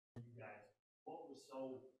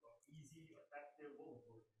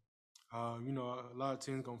A lot of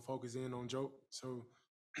teams gonna focus in on Joe, so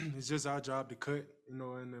it's just our job to cut, and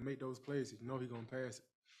to make those plays. You know he gonna pass it.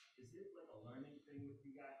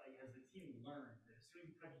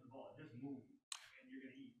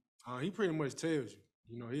 He pretty much tells you.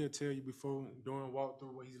 He'll tell you before doing a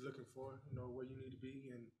walkthrough what he's looking for. Where you need to be,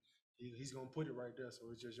 and he's gonna put it right there. So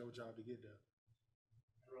it's just your job to get there.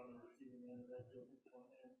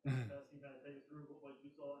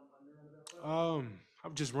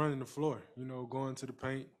 I'm just running the floor. Going to the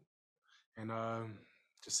paint and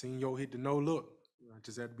just seeing yo hit the no look. I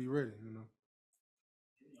just had to be ready.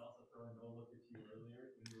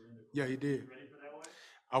 Yeah, he did.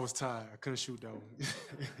 I was tired. I couldn't shoot that one.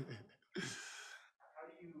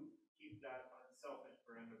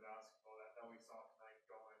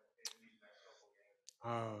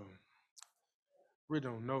 um, we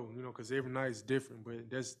don't know, because every night is different. But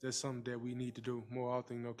that's something that we need to do more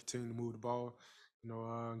often. Continue to move the ball.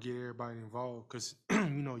 Get everybody involved. Because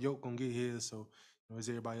Yoke gonna get his, so it's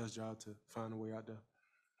everybody else's job to find a way out there.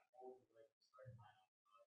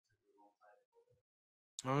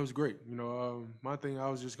 Oh, it was great. My thing, I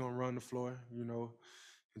was just gonna run the floor, and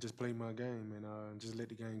just play my game and just let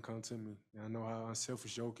the game come to me. And I know how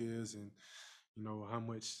unselfish Yoke is, and how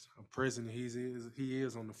much a present he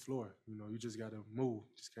is on the floor. You just gotta move,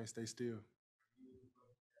 just can't stay still.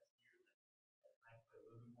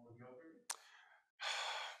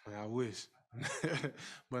 Man, I wish.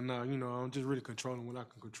 But no, I'm just really controlling what I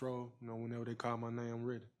can control. Whenever they call my name, I'm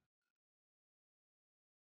ready.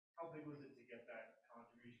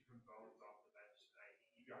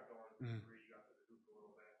 Mm.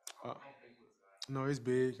 Uh, no, it's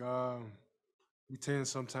big. We tend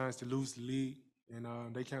sometimes to lose the lead,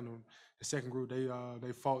 and they kind of the second group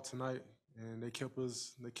they fought tonight, and they kept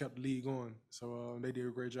the lead going. So they did a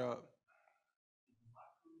great job.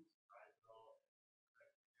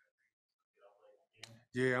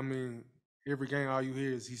 Yeah, I mean, every game all you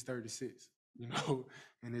hear is he's 36,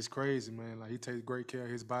 and it's crazy, man. Like he takes great care of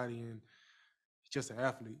his body, and he's just an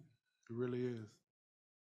athlete. He really is.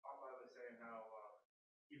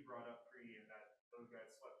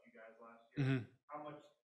 Hmm.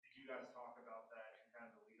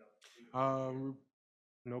 Um,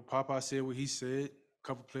 Papa said what he said. A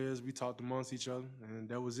couple players we talked amongst each other, and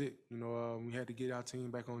that was it. We had to get our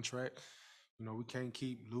team back on track. We can't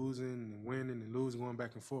keep losing and winning and losing, going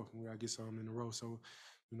back and forth. We gotta get something in a row. So,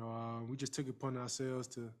 we just took it upon ourselves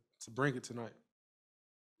to bring it tonight.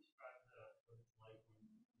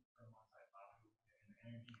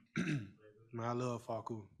 Man, I love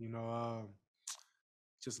Faku.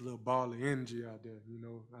 Just a little ball of energy out there.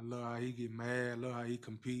 I love how he get mad. I love how he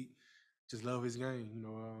compete. Just love his game.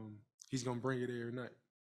 He's gonna bring it every night.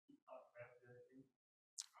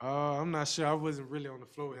 I'm not sure. I wasn't really on the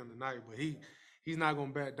floor with him tonight, but he's not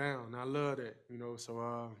gonna back down. And I love that.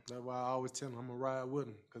 So that's why I always tell him I'm gonna ride with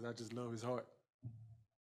him because I just love his heart.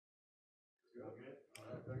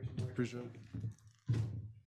 Appreciate it.